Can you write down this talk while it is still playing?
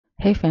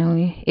Hey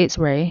family, it's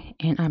Ray,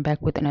 and I'm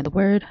back with another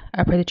word.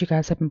 I pray that you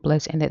guys have been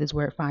blessed and that this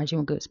word finds you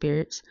in good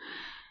spirits.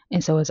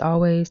 And so, as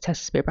always,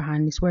 test the spirit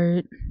behind this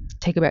word,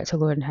 take it back to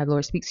the Lord, and have the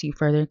Lord speak to you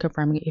further,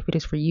 confirming if it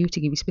is for you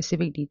to give you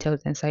specific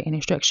details, insight, and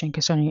instruction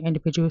concerning your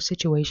individual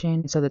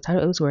situation. So, the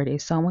title of this word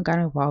is Someone Got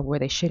Involved Where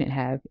They Shouldn't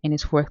Have and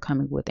is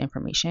forthcoming with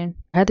information.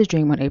 I had this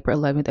dream on April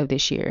 11th of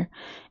this year,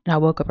 and I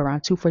woke up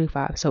around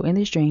 2:45. So, in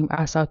this dream,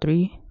 I saw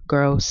 3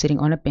 girls sitting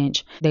on a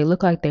bench. They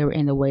looked like they were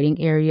in the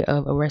waiting area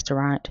of a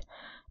restaurant.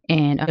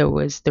 And there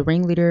was the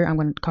ringleader. I'm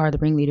going to call her the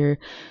ringleader.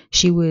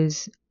 She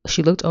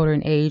looked older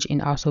in age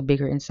and also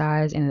bigger in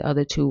size, and the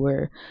other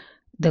 2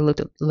 they looked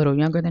a little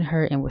younger than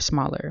her and were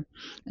smaller.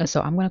 And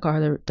so I'm going to call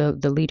her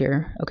the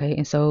leader. Okay.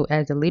 And so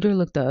as the leader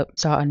looked up,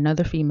 saw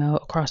another female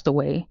across the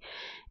way,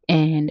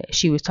 and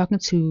she was talking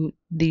to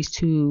these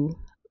 2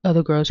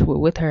 other girls who were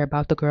with her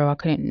about the girl. I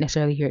couldn't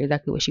necessarily hear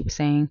exactly what she was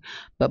saying,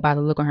 but by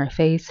the look on her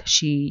face,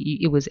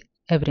 it was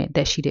evident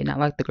that she did not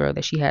like the girl,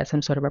 that she had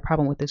some sort of a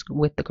problem with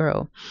the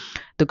girl.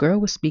 The girl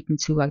was speaking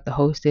to like the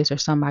hostess or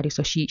somebody,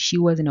 so she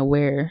wasn't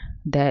aware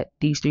that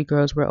these 3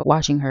 girls were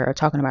watching her or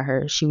talking about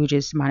her. She was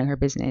just minding her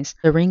business.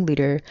 The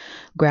ringleader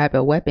grabbed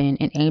a weapon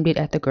and aimed it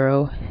at the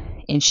girl,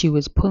 and she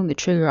was pulling the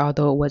trigger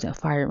although it wasn't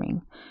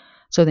firing.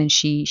 So then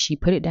she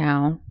put it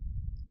down,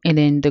 and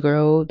then the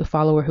girl, the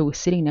follower who was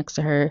sitting next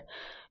to her,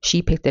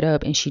 she picked it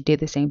up and she did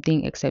the same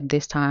thing, except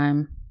this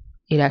time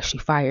it actually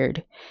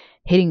fired,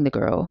 hitting the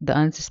girl. The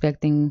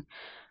unsuspecting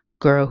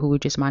girl who was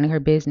just minding her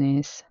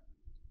business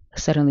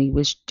suddenly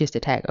was just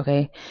attacked.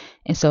 Okay.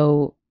 And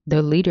so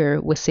the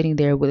leader was sitting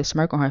there with a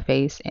smirk on her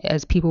face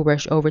as people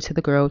rushed over to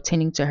the girl,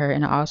 tending to her.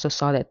 And I also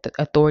saw that the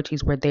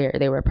authorities were there.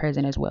 They were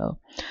present as well.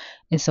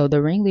 And so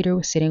the ringleader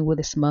was sitting with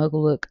a smug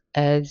look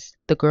as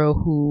the girl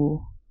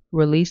who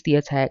released the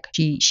attack,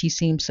 she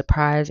seemed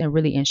surprised and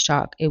really in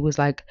shock. It was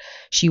like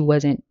she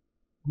wasn't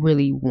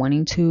really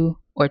wanting to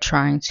or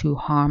trying to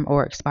harm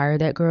or expire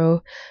that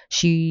girl.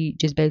 She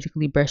just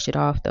basically brushed it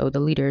off, though. The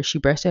leader, she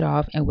brushed it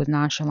off and was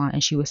nonchalant,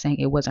 and she was saying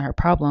it wasn't her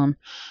problem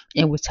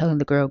and was telling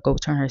the girl go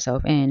turn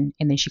herself in,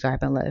 and then she got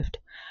up and left.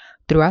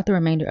 Throughout the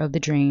remainder of the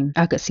dream,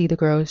 I could see the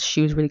girl,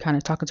 she was really kind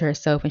of talking to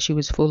herself, and she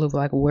was full of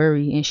like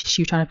worry, and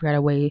she was trying to figure out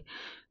a way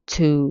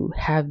to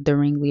have the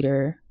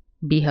ringleader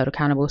be held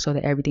accountable so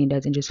that everything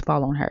doesn't just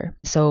fall on her.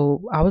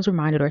 So I was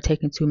reminded or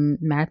taken to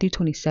Matthew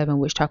 27,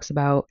 which talks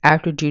about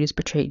after Judas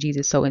betrayed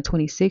Jesus. So in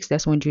 26,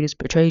 that's when Judas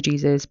betrayed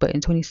Jesus, but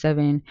in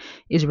 27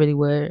 is really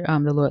where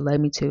the Lord led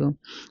me to.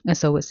 And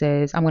so it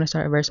says, I'm going to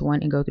start at verse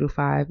 1 and go through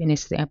 5, and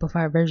it's the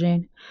Amplified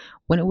version.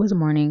 When it was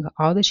morning,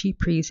 all the chief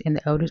priests and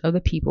the elders of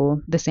the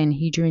people, the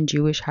Sanhedrin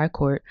Jewish high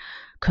court,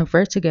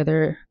 conferred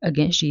together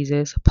against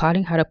Jesus,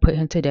 plotting how to put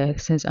him to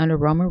death, since under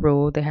Roman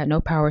rule they had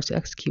no power to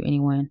execute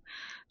anyone.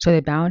 So they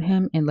bound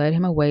him and led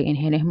him away and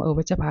handed him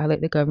over to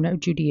Pilate, the governor of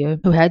Judea,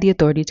 who had the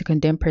authority to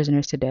condemn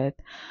prisoners to death.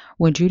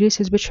 When Judas,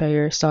 his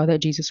betrayer, saw that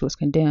Jesus was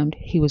condemned,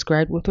 he was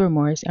gripped with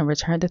remorse and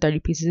returned the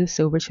 30 pieces of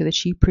silver to the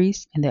chief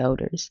priests and the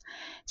elders,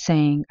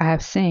 saying, I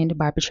have sinned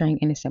by betraying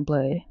innocent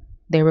blood.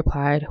 They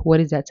replied, What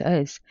is that to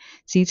us?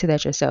 See to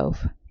that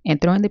yourself. And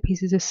throwing the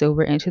pieces of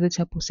silver into the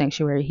temple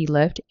sanctuary, he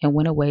left and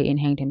went away and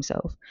hanged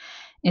himself.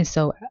 And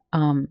so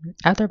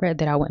after I read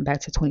that, I went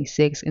back to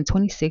 26, and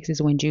 26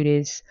 is when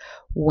Judas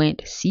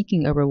went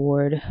seeking a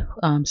reward,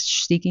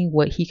 seeking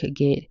what he could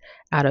get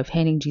out of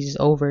handing Jesus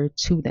over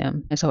to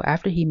them. And so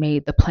after he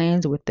made the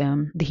plans with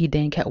them, he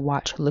then kept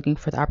watch, looking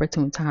for the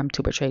opportune time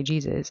to betray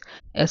Jesus.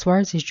 As far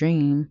as his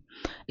dream,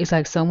 it's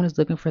like someone is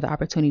looking for the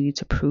opportunity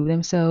to prove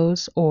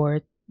themselves, or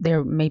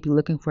they're maybe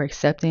looking for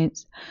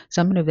acceptance,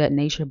 something of that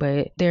nature,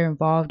 but they're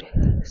involved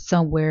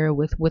somewhere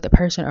with a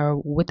person or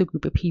with a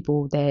group of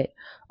people that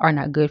are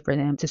not good for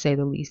them, to say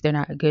the least. They're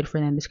not good for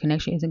them. This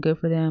connection isn't good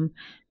for them.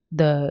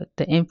 The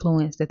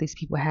influence that these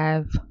people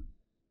have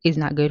is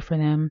not good for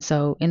them.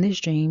 So in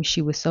this dream,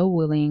 she was so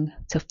willing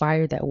to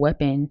fire that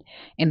weapon,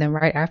 and then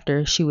right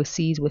after, she was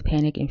seized with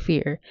panic and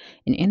fear.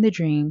 And in the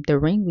dream, the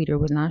ringleader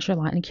was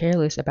nonchalant and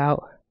careless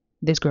about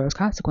this girl's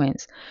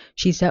consequence.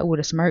 She sat with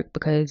a smirk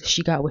because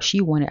she got what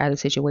she wanted out of the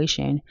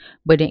situation,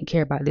 but didn't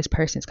care about this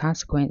person's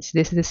consequence.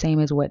 This is the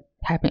same as what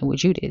happened with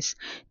Judas.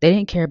 They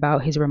didn't care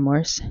about his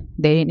remorse.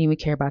 They didn't even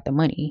care about the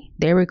money.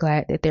 They were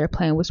glad that their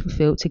plan was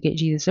fulfilled to get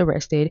Jesus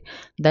arrested.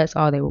 That's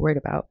all they were worried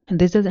about. And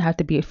this doesn't have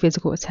to be a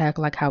physical attack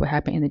like how it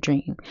happened in the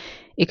dream.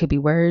 It could be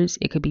words,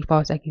 it could be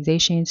false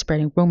accusations,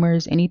 spreading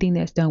rumors, anything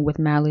that's done with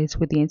malice,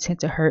 with the intent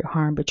to hurt,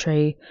 harm,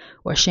 betray,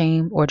 or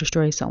shame, or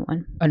destroy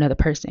someone, another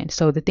person.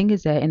 So the thing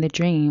is that in the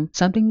dream,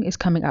 something is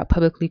coming out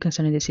publicly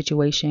concerning this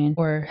situation,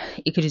 or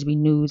it could just be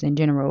news in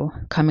general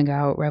coming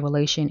out,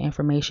 revelation,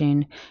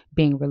 information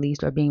being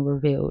released or being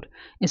revealed.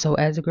 And so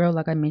as a girl,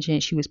 like I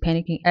mentioned, she was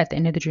panicking at the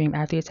end of the dream.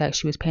 After the attack,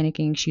 she was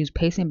panicking. She was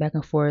pacing back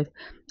and forth.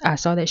 I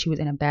saw that she was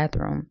in a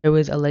bathroom. There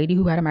was a lady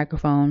who had a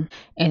microphone,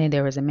 and then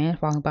there was a man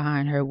following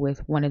behind her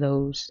with one of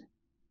those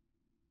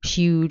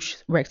huge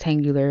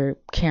rectangular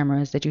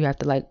cameras that you have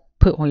to like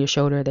put on your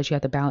shoulder, that you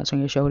have to balance on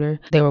your shoulder.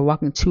 They were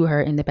walking to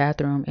her in the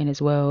bathroom, and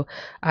as well,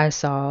 I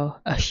saw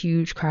a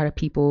huge crowd of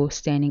people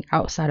standing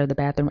outside of the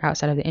bathroom,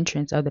 outside of the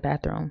entrance of the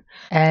bathroom.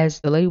 As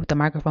the lady with the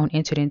microphone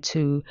entered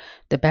into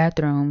the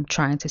bathroom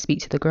trying to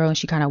speak to the girl, and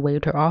she kind of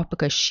waved her off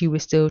because she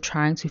was still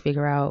trying to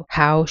figure out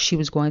how she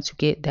was going to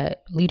get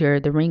that leader,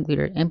 the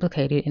ringleader,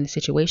 implicated in the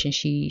situation.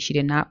 She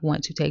did not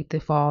want to take the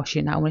fall. She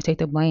did not want to take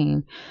the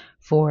blame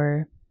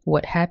for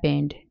what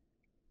happened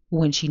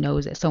when she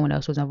knows that someone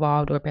else was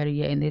involved, or better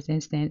yet, in this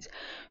instance,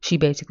 she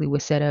basically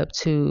was set up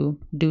to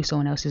do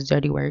someone else's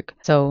dirty work.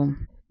 So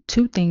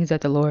 2 things that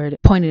the Lord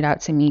pointed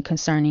out to me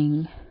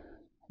concerning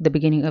the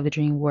beginning of the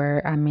dream,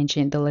 where I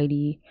mentioned the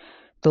lady,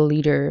 the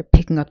leader,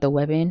 picking up the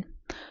weapon.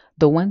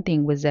 The one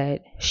thing was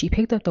that she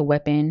picked up the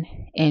weapon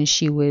and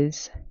she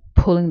was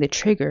pulling the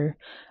trigger,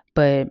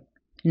 but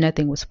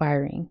nothing was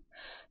firing.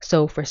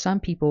 So for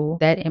some people,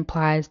 that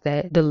implies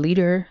that the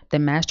leader, the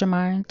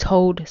mastermind,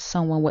 told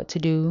someone what to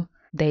do.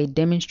 They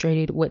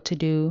demonstrated what to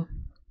do.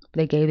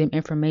 They gave them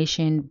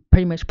information,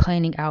 pretty much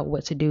planning out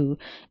what to do,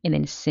 and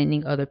then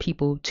sending other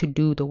people to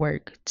do the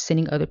work,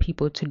 sending other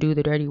people to do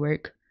the dirty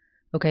work.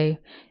 Okay,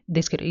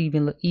 this could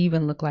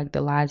even look like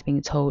the lies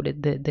being told,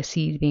 the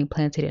seeds being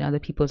planted in other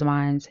people's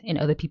minds, in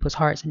other people's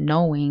hearts,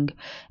 knowing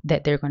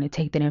that they're going to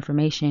take that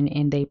information,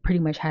 and they pretty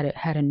much had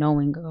a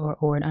knowing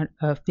or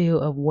a feel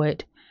of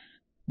what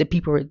the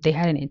people were. They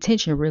had an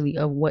intention really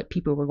of what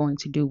people were going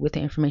to do with the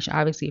information.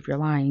 Obviously, if you're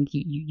lying,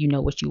 you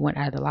know what you want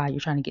out of the lie.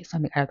 You're trying to get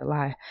something out of the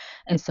lie.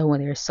 And so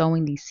when they're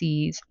sowing these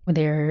seeds, when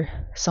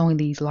they're sowing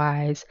these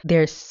lies,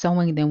 they're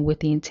sowing them with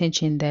the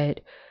intention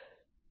that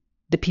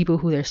the people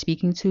who they're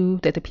speaking to,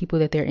 that the people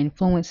that they're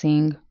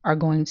influencing are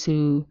going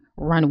to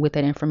run with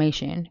that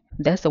information.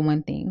 That's the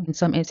one thing. In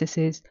some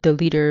instances, the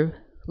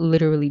leader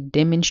literally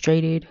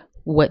demonstrated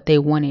what they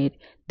wanted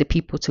the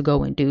people to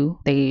go and do.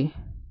 They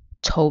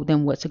told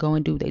them what to go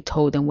and do. They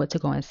told them what to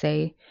go and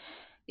say.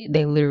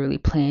 They literally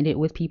planned it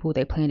with people.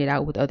 They planned it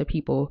out with other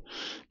people.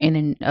 And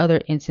in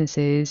other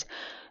instances,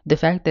 the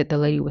fact that the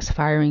lady was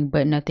firing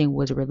but nothing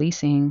was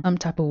releasing, some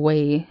type of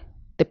way,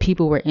 the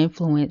people were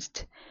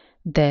influenced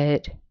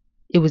that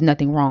it was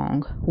nothing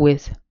wrong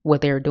with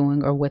what they were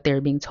doing, or what they were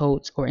being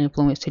told or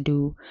influenced to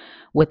do,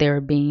 what they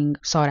were being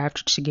sought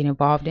after to get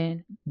involved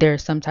in.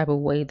 There's some type of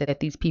way that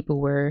these people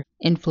were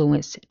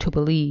influenced to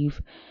believe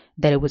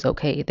that it was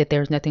okay, that there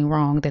was nothing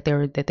wrong, that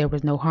there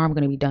was no harm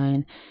going to be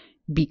done,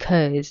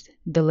 because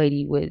the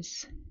lady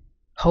was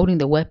holding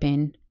the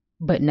weapon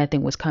but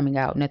nothing was coming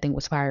out, nothing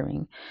was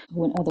firing.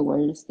 In other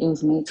words, it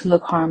was made to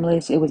look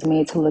harmless, it was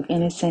made to look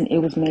innocent, it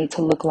was made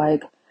to look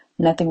like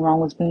nothing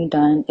wrong was being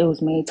done, it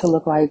was made to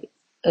look like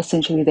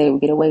essentially they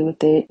would get away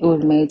with it, it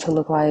was made to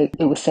look like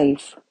it was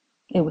safe.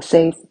 It was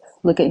safe.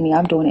 Look at me,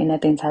 I'm doing it and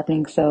nothing's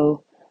happening.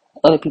 So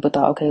other people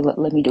thought, okay,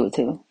 let me do it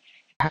too.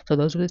 So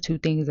those were the 2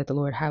 things that the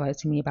Lord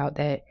highlighted to me about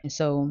that. And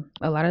so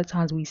a lot of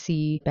times we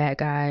see bad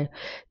guy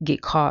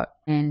get caught,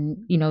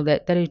 and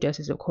that is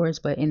justice, of course.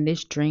 But in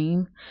this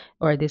dream,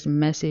 or this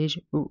message,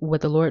 what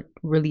the Lord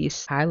really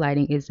is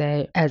highlighting is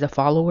that as a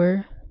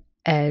follower,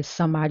 as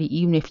somebody,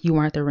 even if you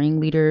aren't the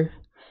ringleader,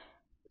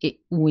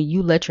 when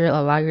you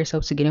allow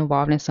yourself to get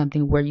involved in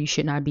something where you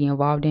should not be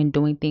involved in,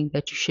 doing things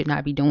that you should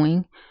not be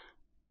doing,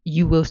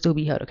 you will still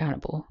be held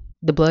accountable.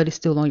 The blood is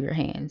still on your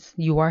hands.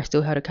 You are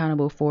still held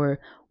accountable for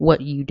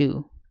what you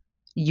do.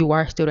 You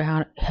are still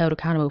held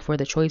accountable for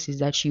the choices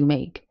that you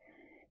make.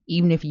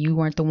 Even if you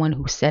weren't the one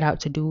who set out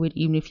to do it,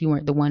 even if you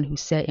weren't the one who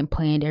set and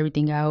planned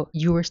everything out,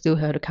 you are still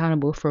held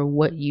accountable for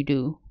what you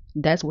do.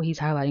 That's what he's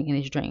highlighting in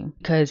this dream.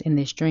 Because in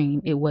this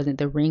dream, it wasn't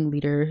the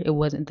ringleader, it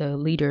wasn't the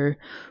leader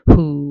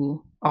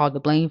who all the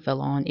blame fell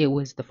on, it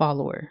was the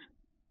follower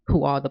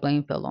who all the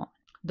blame fell on.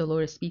 The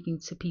Lord is speaking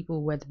to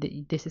people, whether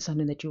this is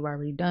something that you've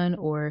already done,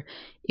 or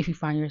if you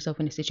find yourself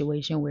in a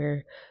situation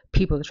where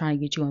people are trying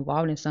to get you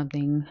involved in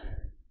something,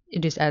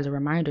 just as a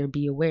reminder,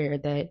 be aware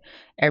that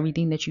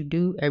everything that you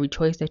do, every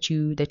choice that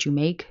you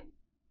make,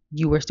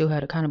 you are still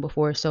held accountable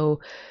for.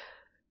 So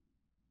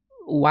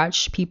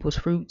watch people's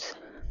fruits,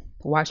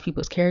 watch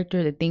people's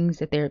character, the things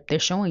that they're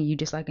showing you.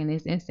 Just like in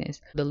this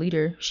instance, the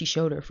leader, she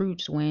showed her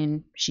fruits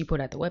when she put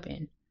out the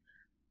weapon.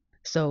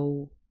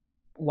 So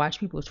watch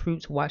people's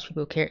fruits, watch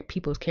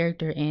people's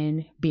character,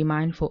 and be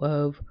mindful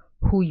of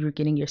who you're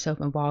getting yourself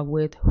involved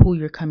with, who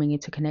you're coming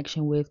into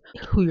connection with,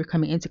 who you're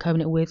coming into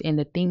covenant with, and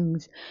the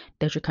things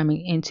that you're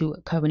coming into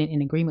covenant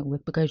and agreement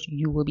with, because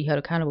you will be held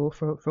accountable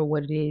for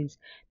what it is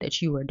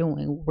that you are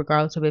doing,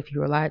 regardless of if you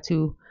were lied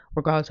to,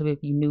 regardless of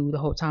if you knew the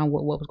whole time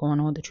what was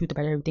going on, the truth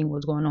about everything what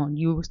was going on.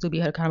 You will still be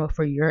held accountable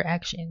for your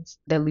actions.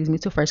 That leads me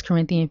to 1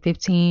 Corinthians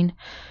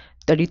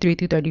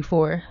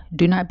 15:33-34.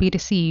 Do not be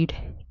deceived.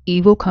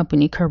 Evil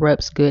company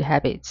corrupts good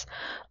habits.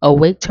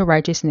 Awake to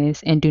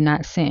righteousness and do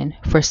not sin,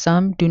 for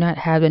some do not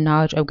have the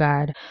knowledge of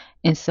God.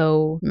 And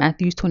so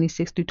Matthew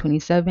 26 through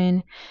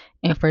 27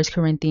 and 1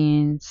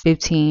 Corinthians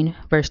 15,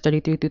 verse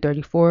 33 through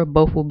 34,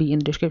 both will be in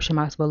the description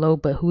box below.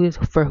 But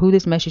who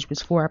this message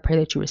was for, I pray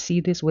that you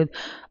receive this with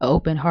an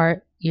open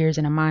heart, ears,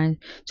 and a mind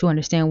to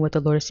understand what the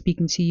Lord is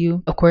speaking to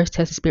you. Of course,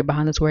 test the spirit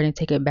behind this word and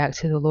take it back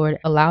to the Lord.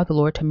 Allow the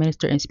Lord to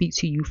minister and speak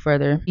to you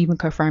further, even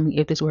confirming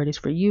if this word is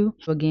for you.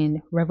 So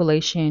again,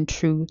 revelation,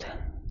 truth,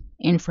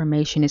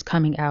 information is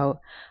coming out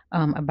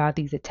about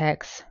these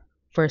attacks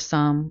for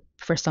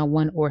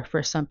someone or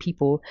for some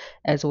people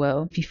as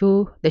well. If you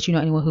feel that you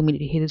know anyone who needed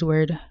to hear this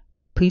word,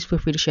 please feel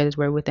free to share this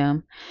word with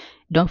them.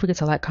 Don't forget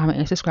to like, comment,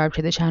 and subscribe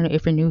to the channel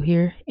if you're new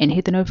here, and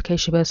hit the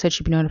notification bell so that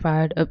you'll be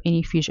notified of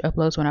any future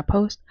uploads when I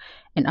post.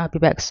 And I'll be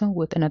back soon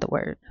with another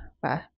word. Bye.